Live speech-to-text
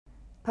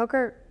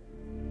Poker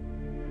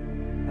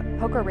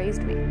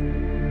raised me,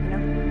 you know?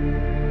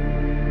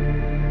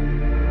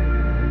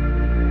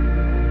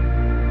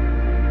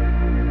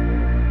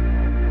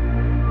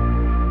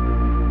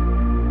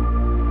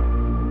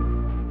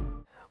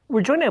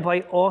 We're joined now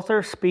by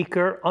author,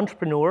 speaker,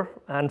 entrepreneur,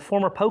 and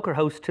former poker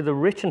host to the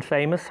rich and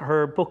famous.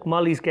 Her book,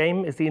 Molly's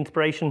Game, is the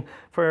inspiration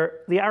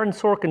for the Aaron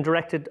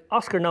Sorkin-directed,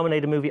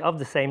 Oscar-nominated movie of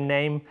the same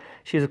name.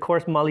 She is, of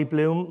course, Molly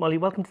Bloom. Molly,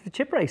 welcome to the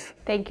ChipRace.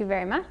 Thank you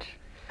very much.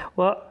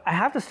 Well, I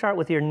have to start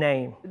with your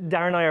name.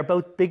 Darren and I are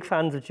both big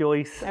fans of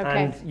Joyce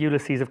and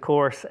Ulysses, of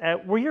course.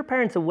 Were your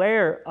parents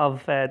aware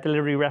of the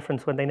literary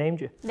reference when they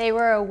named you? They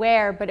were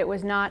aware, but it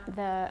was not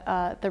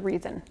the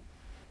reason.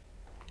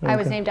 Okay. I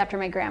was named after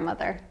my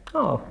grandmother.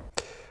 Oh.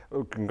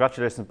 Well,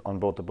 congratulations on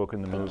both the book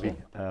and the movie.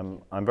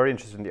 I'm very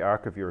interested in the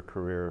arc of your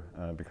career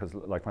because,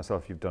 like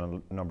myself, you've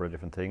done a number of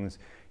different things.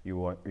 You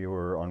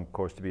were on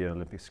course to be an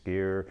Olympic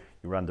skier,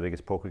 you ran the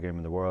biggest poker game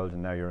in the world,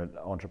 and now you're an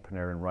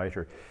entrepreneur and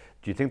writer.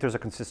 Do you think there's a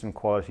consistent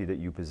quality that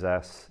you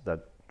possess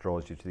that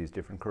draws you to these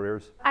different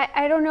careers?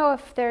 I don't know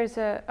if there's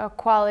a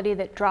quality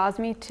that draws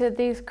me to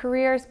these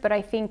careers, but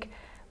I think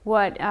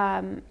what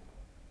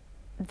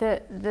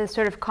the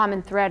sort of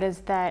common thread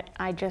is that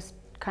I just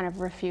kind of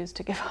refuse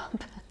to give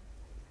up.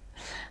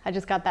 I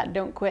just got that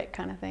don't quit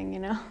kind of thing, you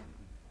know?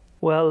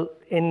 Well,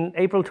 in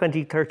April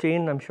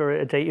 2013, I'm sure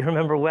a date you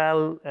remember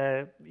well,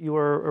 you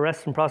were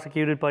arrested and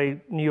prosecuted by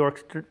New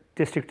York's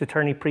District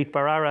Attorney Preet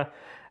Bharara,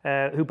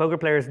 who poker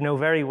players know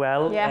very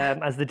well,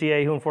 as the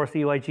DA who enforced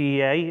the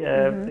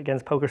UIGEA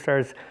against poker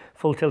stars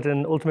Full Tilt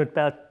and Ultimate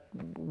Bet.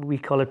 We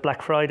call it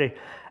Black Friday.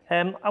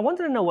 I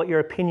wanted to know what your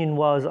opinion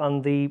was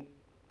on the,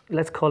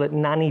 let's call it,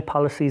 nanny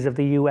policies of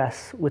the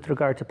US with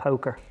regard to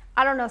poker.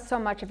 I don't know so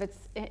much if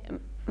it's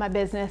my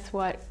business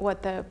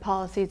what the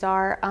policies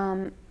are.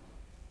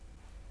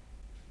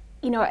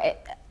 You know,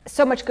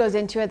 so much goes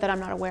into it that I'm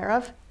not aware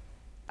of.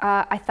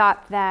 I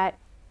thought that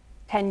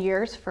 10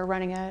 years for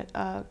running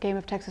a game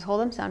of Texas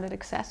Hold'em sounded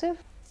excessive,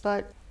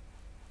 but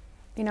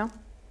you know,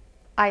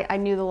 I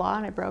knew the law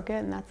and I broke it,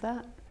 and that's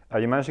that.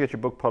 You managed to get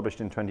your book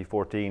published in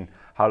 2014.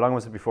 How long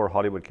was it before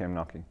Hollywood came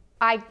knocking?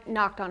 I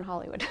knocked on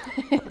Hollywood.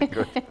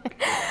 Good.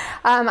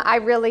 I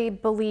really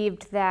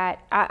believed that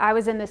I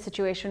was in this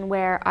situation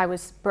where I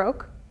was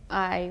broke.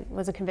 I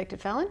was a convicted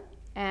felon,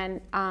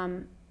 and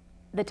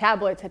the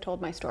tabloids had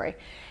told my story.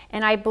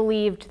 And I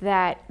believed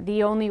that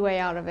the only way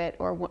out of it,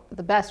 or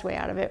the best way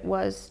out of it,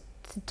 was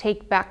to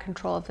take back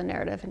control of the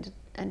narrative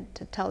and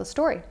to tell the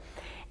story.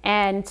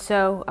 And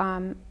so,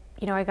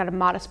 you know, I got a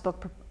modest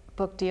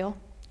book deal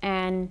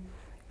and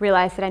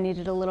realized that I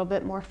needed a little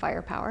bit more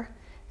firepower.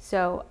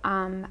 So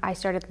I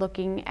started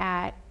looking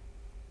at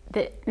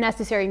the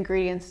necessary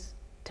ingredients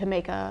to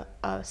make a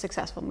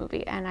successful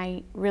movie. And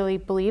I really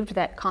believed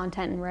that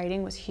content and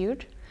writing was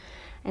huge.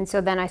 And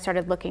so then I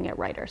started looking at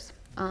writers.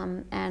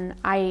 And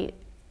I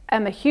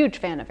am a huge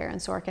fan of Aaron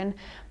Sorkin,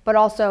 but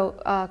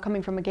also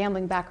coming from a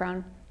gambling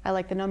background, I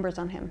like the numbers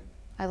on him.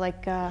 I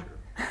like that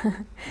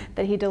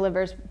he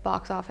delivers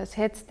box office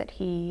hits, that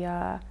he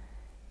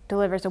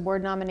delivers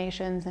award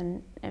nominations,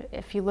 and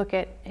if you look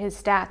at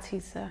his stats,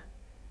 his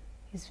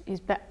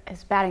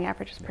batting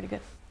average is pretty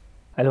good.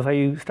 I love how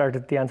you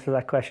started the answer to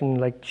that question,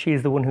 like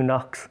she's the one who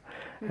knocks.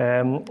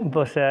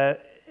 But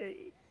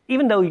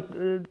even though,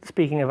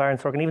 speaking of Aaron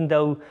Sorkin, even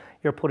though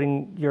you're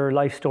putting your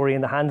life story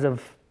in the hands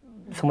of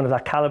someone of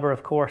that caliber,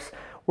 of course,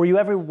 were you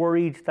ever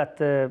worried that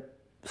the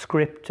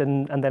script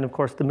and then, of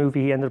course, the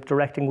movie he ended up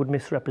directing would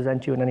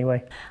misrepresent you in any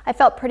way? I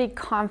felt pretty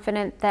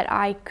confident that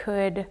I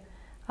could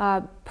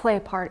play a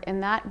part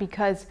in that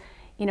because,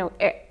 you know,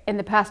 in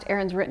the past,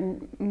 Aaron's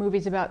written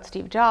movies about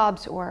Steve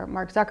Jobs or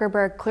Mark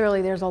Zuckerberg.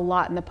 Clearly, there's a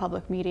lot in the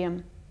public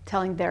medium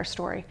telling their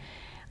story.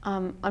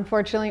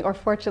 Unfortunately, or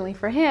fortunately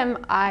for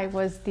him, I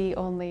was the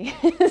only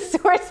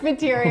source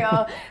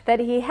material that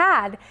he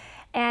had.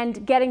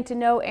 And getting to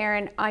know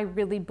Aaron, I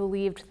really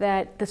believed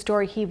that the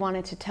story he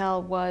wanted to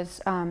tell was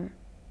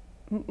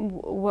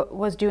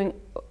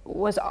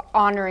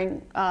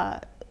honoring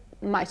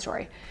my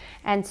story.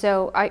 And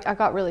so I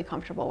got really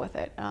comfortable with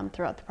it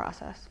throughout the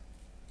process.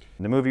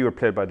 In the movie, you were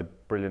played by the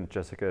brilliant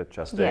Jessica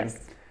Chastain.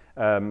 Yes.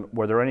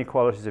 Were there any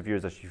qualities of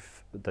yours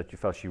that you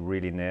felt she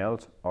really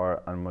nailed,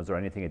 and was there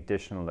anything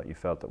additional that you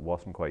felt that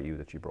wasn't quite you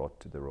that you brought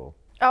to the role?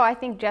 Oh, I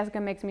think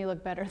Jessica makes me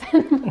look better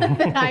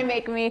than I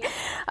make me.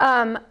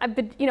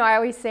 But you know, I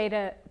always say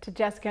to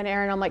Jessica and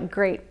Aaron, I'm like,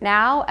 great.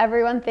 Now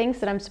everyone thinks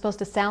that I'm supposed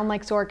to sound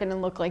like Sorkin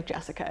and look like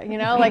Jessica. You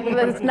know, like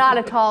it's not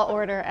a tall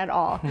order at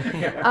all.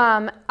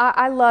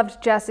 I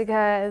loved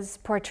Jessica's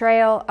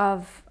portrayal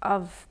of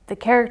the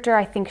character.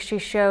 I think she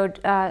showed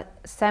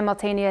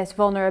simultaneous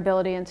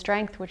vulnerability and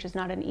strength, which is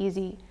not an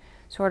easy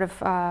sort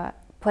of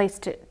place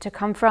to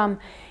come from.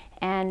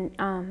 And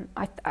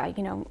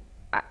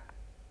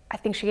I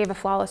think she gave a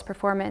flawless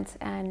performance,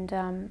 and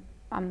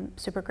I'm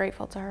super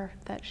grateful to her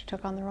that she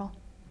took on the role.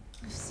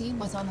 I've seen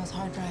what's on those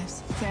hard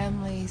drives.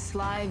 Families,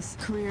 lives,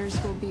 careers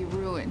will be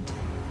ruined.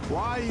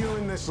 Why are you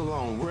in this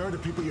alone? Where are the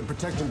people you're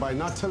protecting by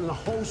not telling the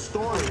whole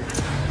story?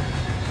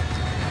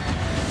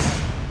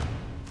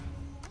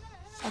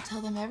 I I'll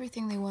tell them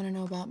everything they want to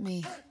know about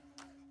me.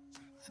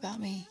 About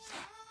me.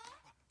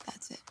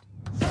 That's it.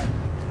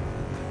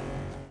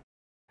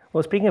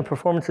 Well, speaking of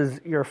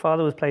performances, your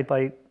father was played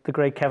by the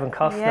great Kevin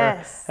Costner.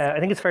 Yes. I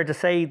think it's fair to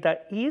say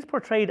that he is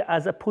portrayed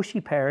as a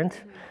pushy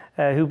parent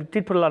who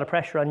did put a lot of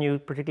pressure on you,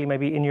 particularly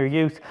maybe in your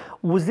youth.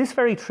 Was this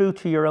very true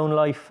to your own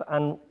life?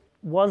 And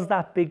was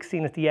that big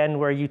scene at the end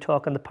where you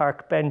talk on the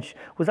park bench,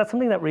 was that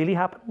something that really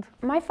happened?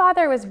 My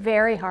father was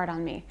very hard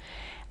on me.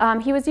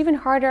 He was even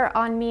harder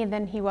on me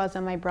than he was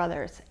on my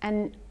brothers.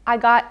 And I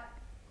got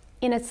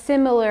in a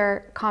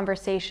similar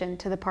conversation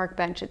to the park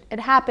bench. It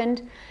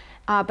happened,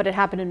 but it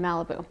happened in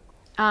Malibu.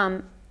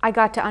 I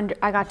got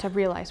to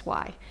realize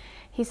why.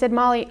 He said,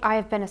 Molly, I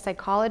have been a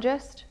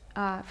psychologist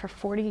for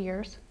 40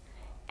 years,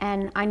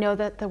 and I know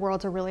that the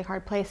world's a really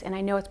hard place, and I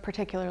know it's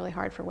particularly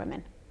hard for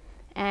women.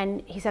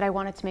 And he said, I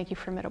wanted to make you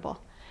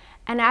formidable.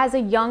 And as a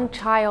young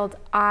child,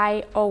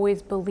 I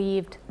always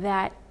believed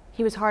that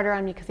he was harder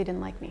on me because he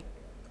didn't like me,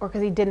 or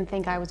because he didn't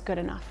think I was good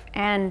enough.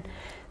 And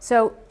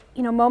so,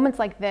 you know, moments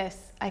like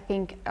this, I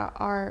think,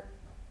 are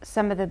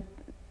some of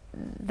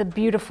the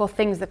beautiful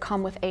things that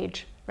come with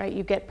age, right?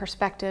 You get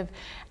perspective.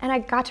 And I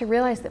got to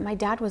realize that my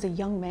dad was a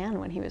young man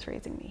when he was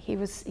raising me. He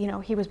was, you know,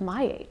 he was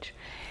my age.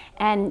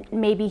 And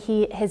maybe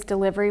his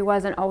delivery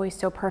wasn't always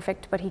so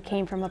perfect, but he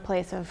came from a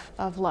place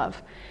of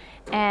love.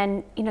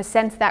 And, you know,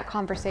 since that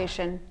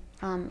conversation,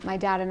 my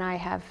dad and I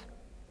have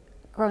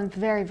grown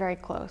very, very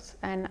close.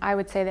 And I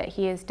would say that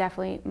he is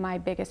definitely my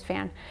biggest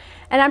fan.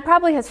 And I'm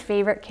probably his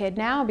favorite kid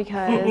now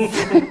because,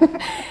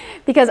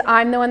 because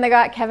I'm the one that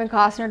got Kevin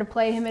Costner to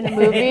play him in a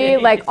movie.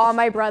 Like all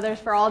my brothers,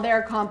 for all their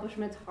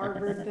accomplishments,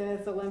 Harvard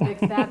this,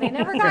 Olympics that, they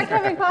never got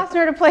Kevin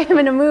Costner to play him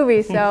in a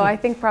movie. So I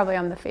think probably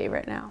I'm the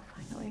favorite now,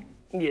 finally.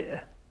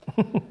 Yeah.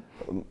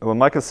 Well,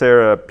 Michael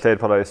Cera played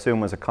what I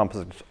assume was a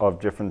composite of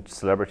different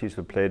celebrities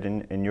who played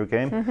in your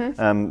game.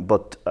 Mm-hmm.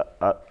 But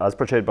as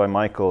portrayed by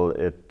Michael,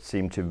 it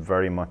seemed to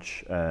very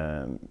much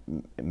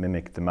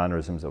mimic the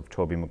mannerisms of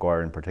Tobey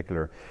Maguire in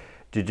particular.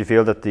 Did you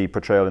feel that the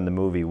portrayal in the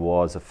movie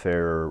was a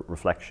fair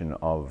reflection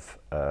of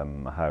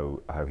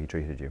how he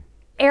treated you?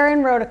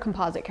 Aaron wrote a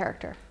composite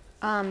character.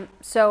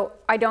 So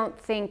I don't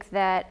think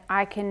that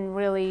I can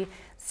really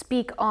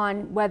speak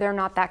on whether or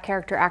not that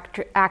character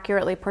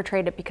accurately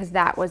portrayed it, because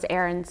that was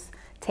Aaron's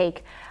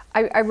take.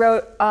 I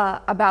wrote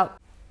about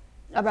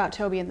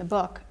Tobey in the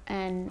book,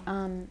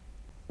 and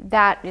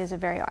that is a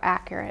very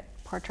accurate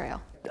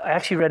portrayal. I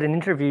actually read an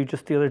interview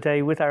just the other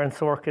day with Aaron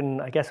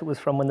Sorkin, I guess it was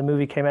from when the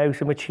movie came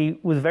out, in which he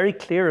was very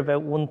clear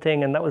about one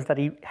thing, and that was that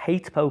he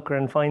hates poker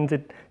and finds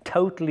it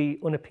totally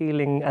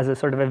unappealing as a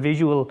sort of a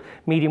visual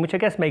medium, which I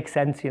guess makes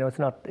sense. You know, it's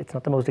not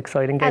the most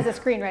exciting game. As a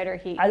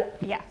screenwriter,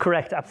 yeah.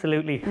 Correct,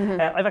 absolutely.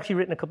 Mm-hmm. I've actually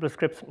written a couple of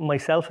scripts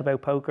myself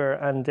about poker,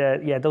 and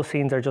yeah, those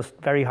scenes are just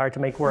very hard to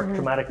make work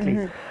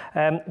dramatically.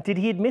 Mm-hmm. Did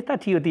he admit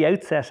that to you at the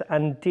outset,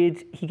 and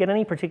did he get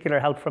any particular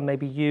help from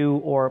maybe you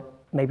or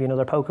maybe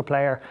another poker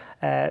player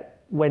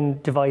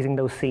when devising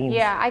those scenes?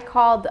 Yeah, I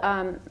called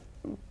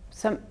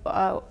some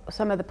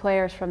of the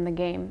players from the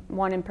game,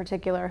 one in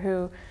particular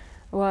who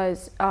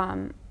was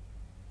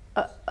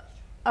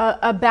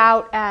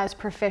about as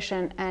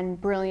proficient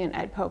and brilliant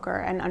at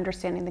poker and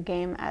understanding the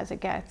game as it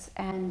gets,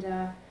 and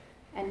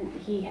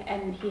he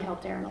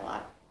helped Aaron a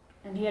lot,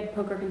 and he had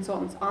poker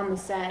consultants on the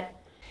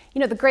set.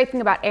 You know, the great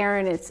thing about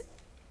Aaron is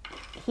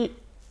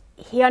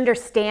he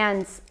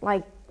understands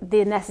like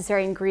the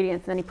necessary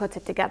ingredients, and then he puts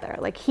it together.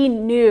 Like he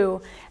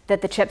knew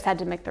that the chips had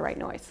to make the right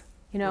noise,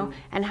 you know,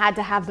 and had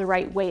to have the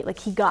right weight. Like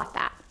he got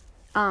that,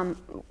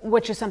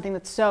 which is something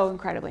that's so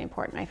incredibly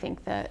important. I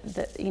think that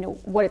you know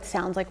what it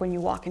sounds like when you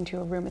walk into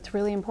a room. It's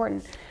really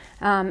important,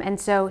 and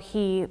so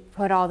he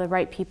put all the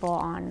right people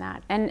on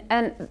that. And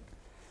you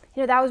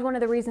know, that was one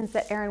of the reasons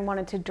that Aaron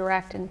wanted to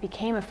direct and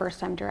became a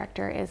first-time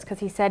director, is because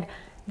he said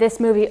this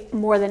movie,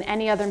 more than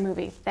any other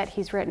movie that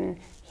he's written,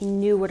 he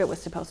knew what it was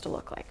supposed to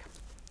look like.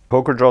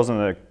 Poker draws an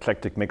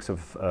eclectic mix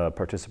of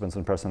participants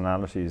and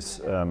personalities,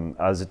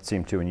 as it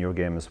seemed to in your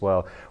game as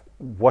well.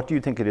 What do you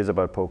think it is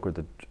about poker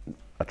that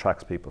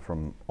attracts people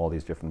from all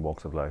these different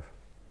walks of life?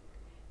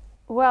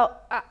 Well,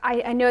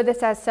 I know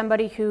this as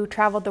somebody who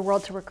traveled the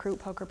world to recruit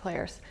poker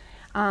players.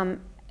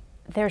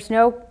 There's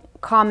no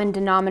common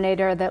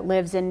denominator that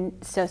lives in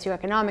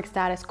socioeconomic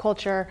status,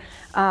 culture,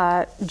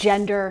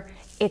 gender.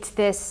 It's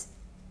this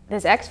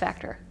X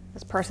factor,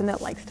 this person that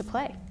likes to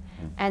play.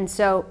 And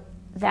so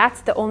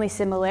that's the only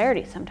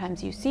similarity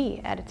sometimes you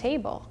see at a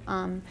table,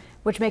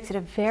 which makes it a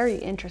very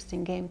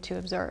interesting game to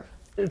observe.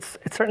 It's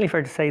certainly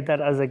fair to say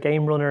that as a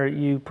game runner,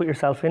 you put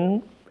yourself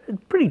in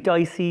pretty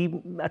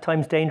dicey, at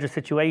times dangerous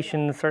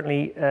situations,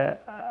 certainly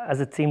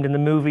as it seemed in the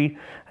movie,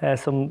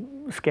 some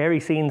scary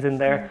scenes in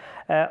there.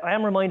 I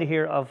am reminded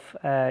here of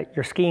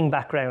your skiing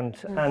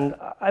background, and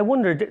I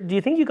wonder, do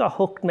you think you got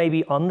hooked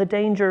maybe on the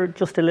danger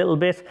just a little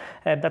bit,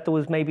 that there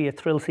was maybe a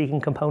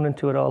thrill-seeking component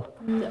to it all?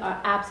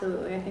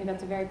 Absolutely, I think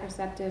that's a very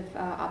perceptive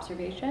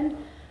observation.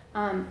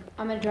 I'm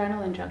an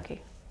adrenaline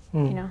junkie,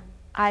 you know.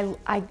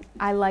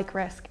 I like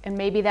risk, and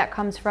maybe that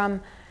comes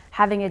from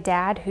having a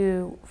dad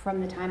who,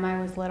 from the time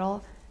I was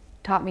little,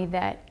 taught me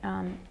that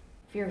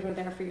fears are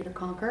there for you to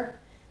conquer,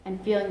 and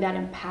feeling that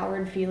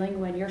empowered feeling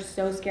when you're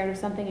so scared of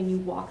something and you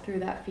walk through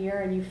that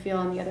fear and you feel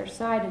on the other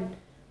side, and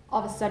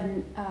all of a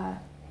sudden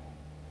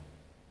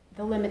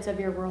the limits of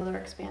your world are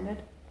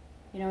expanded.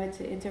 You know,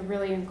 it's a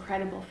really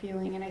incredible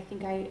feeling, and I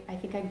think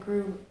I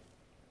grew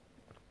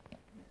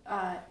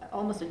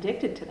almost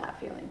addicted to that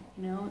feeling.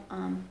 You know,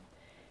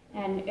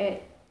 and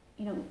it,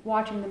 you know,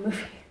 watching the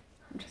movie,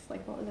 I'm just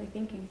like, what was I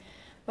thinking?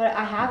 But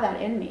I have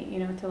that in me, you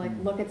know, to like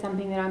look at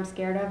something that I'm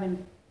scared of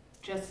and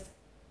just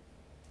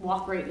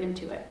walk right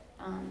into it.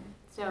 And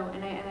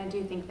I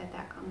do think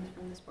that comes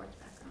from the sports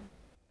background.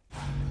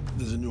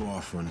 There's a new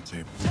offer on the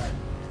table.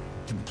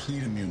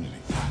 Complete immunity.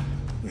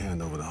 We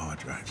hand over the hard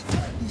drives.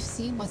 You've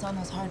seen what's on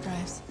those hard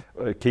drives.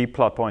 A key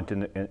plot point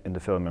in the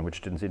film, and which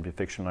didn't seem to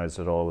be fictionalized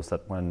at all, was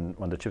that when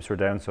the chips were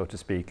down, so to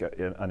speak,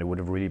 and it would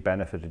have really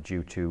benefited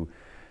you to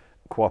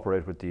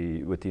cooperate with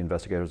the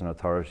investigators and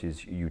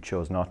authorities, you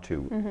chose not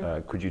to.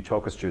 Mm-hmm. Could you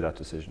talk us through that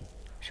decision?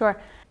 Sure.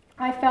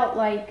 I felt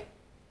like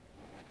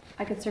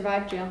I could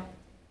survive jail.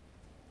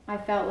 I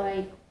felt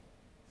like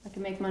I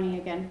could make money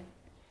again.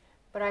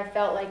 But I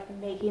felt like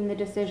making the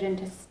decision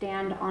to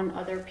stand on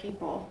other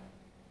people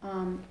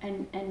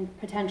and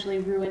potentially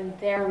ruin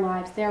their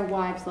lives, their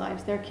wives'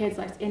 lives, their kids'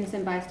 lives,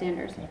 innocent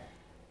bystanders,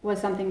 was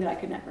something that I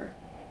could never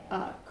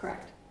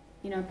correct.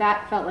 You know,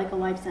 that felt like a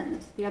life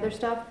sentence. The other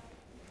stuff,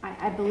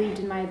 I believed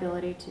in my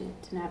ability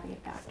to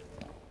navigate that.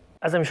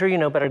 As I'm sure you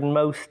know better than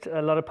most,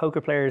 a lot of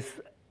poker players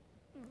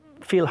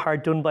feel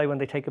hard done by when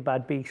they take a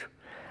bad beat.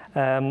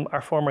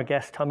 Our former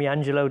guest, Tommy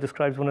Angelo,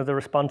 describes one of the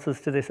responses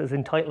to this as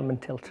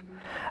entitlement tilt.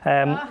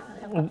 That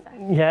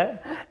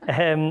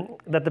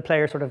the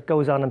player sort of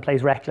goes on and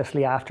plays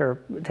recklessly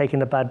after taking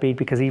the bad beat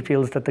because he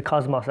feels that the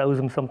cosmos owes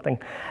him something.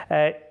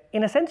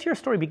 In a sense, your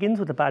story begins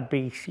with a bad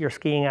beat, your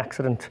skiing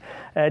accident.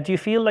 Do you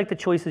feel like the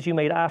choices you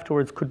made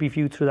afterwards could be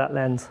viewed through that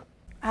lens?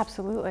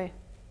 Absolutely.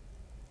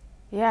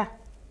 Yeah.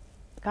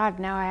 God,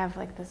 now I have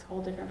like this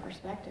whole different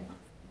perspective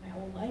of my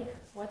whole life.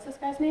 What's this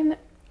guy's name that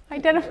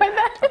identified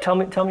that?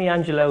 Tommy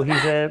Angelo,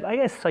 he's I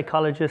guess,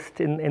 psychologist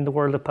in the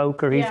world of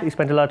poker. He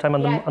spent a lot of time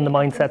on the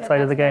mindset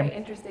side of the game. Very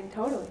interesting,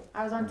 totally.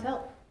 I was on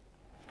tilt,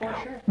 for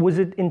sure. Was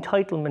it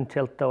entitlement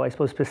tilt though, I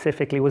suppose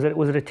specifically? Was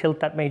it a tilt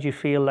that made you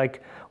feel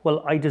like,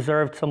 well, I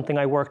deserved something,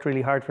 I worked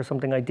really hard for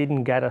something, I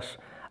didn't get it,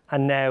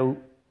 and now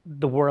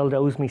the world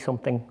owes me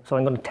something, so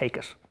I'm going to take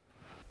it?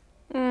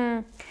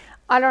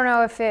 I don't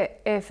know if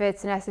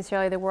it's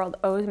necessarily the world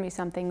owes me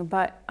something,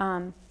 but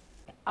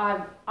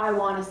I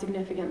want a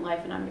significant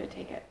life and I'm going to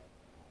take it.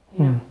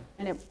 You know?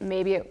 And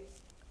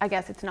I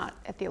guess it's not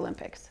at the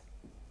Olympics,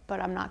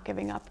 but I'm not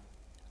giving up.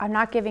 I'm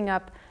not giving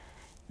up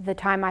the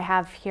time I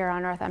have here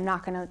on Earth. I'm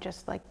not going to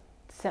just like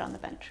sit on the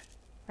bench,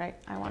 right?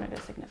 I wanted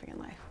a significant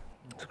life.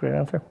 That's a great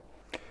answer.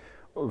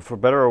 For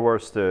better or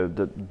worse,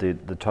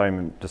 the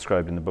time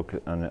described in the book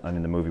and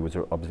in the movie was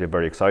obviously a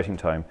very exciting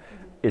time.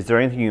 Is there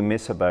anything you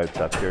miss about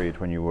that period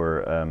when you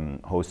were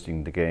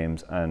hosting the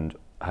games, and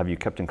have you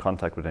kept in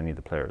contact with any of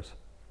the players?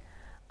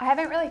 I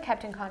haven't really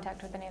kept in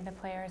contact with any of the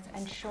players,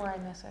 and sure, I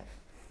miss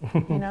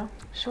it. You know,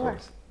 sure.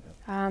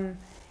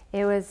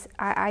 It was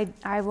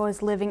I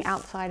was living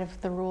outside of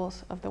the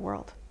rules of the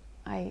world.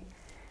 I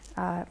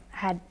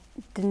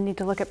didn't need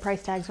to look at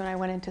price tags when I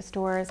went into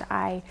stores.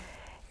 I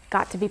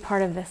got to be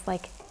part of this,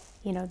 like,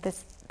 you know,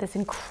 this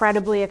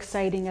incredibly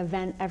exciting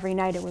event every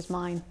night. It was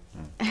mine.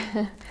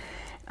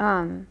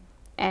 And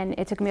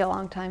it took me a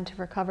long time to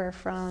recover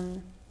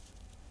from,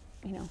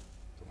 you know,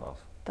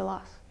 the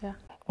loss. Yeah.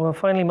 Well,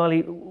 finally,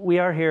 Molly, we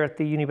are here at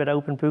the Unibet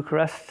Open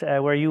Bucharest,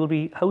 where you will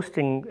be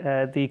hosting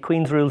the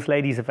Queen's Rules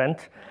Ladies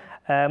event.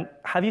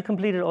 Have you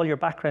completed all your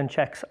background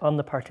checks on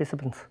the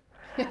participants?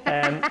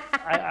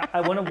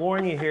 I want to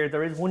warn you here,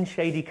 there is one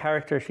shady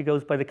character. She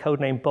goes by the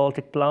codename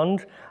Baltic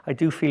Blonde. I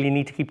do feel you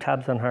need to keep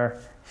tabs on her.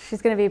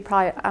 She's going to be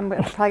I'm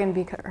probably going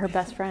to be her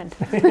best friend.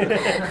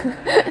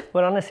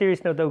 Well, on a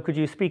serious note, though, could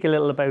you speak a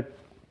little about,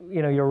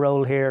 you know, your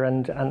role here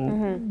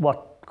and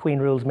what Queen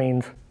Rules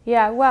means?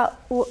 Yeah, well,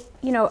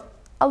 you know,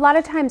 a lot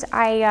of times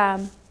I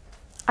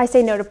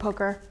say no to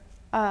poker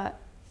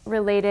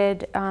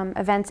related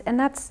events, and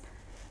that's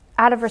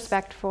out of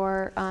respect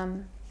for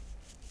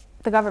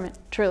the government,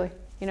 truly,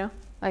 you know,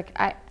 like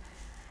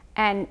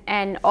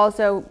and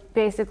also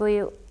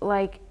basically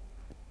like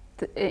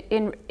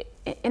in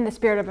the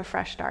spirit of a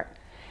fresh start.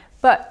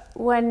 But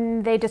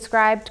when they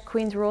described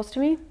Queen's Rules to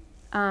me,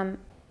 I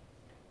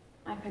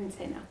couldn't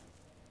say no.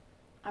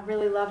 I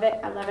really love it.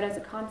 I love it as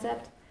a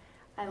concept.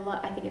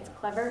 I think it's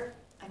clever.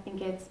 I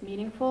think it's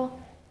meaningful,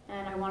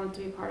 and I wanted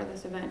to be part of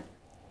this event.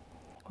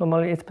 Well,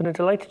 Molly, it's been a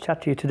delight to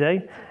chat to you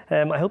today.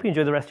 I hope you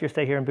enjoy the rest of your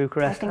stay here in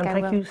Bucharest, and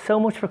thank you so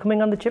much for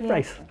coming on the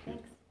ChipRace.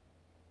 Thanks.